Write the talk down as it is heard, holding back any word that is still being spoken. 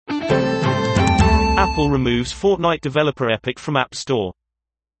Apple removes Fortnite developer Epic from App Store.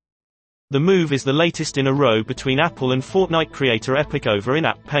 The move is the latest in a row between Apple and Fortnite creator Epic over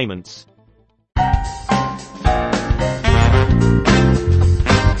in-app payments.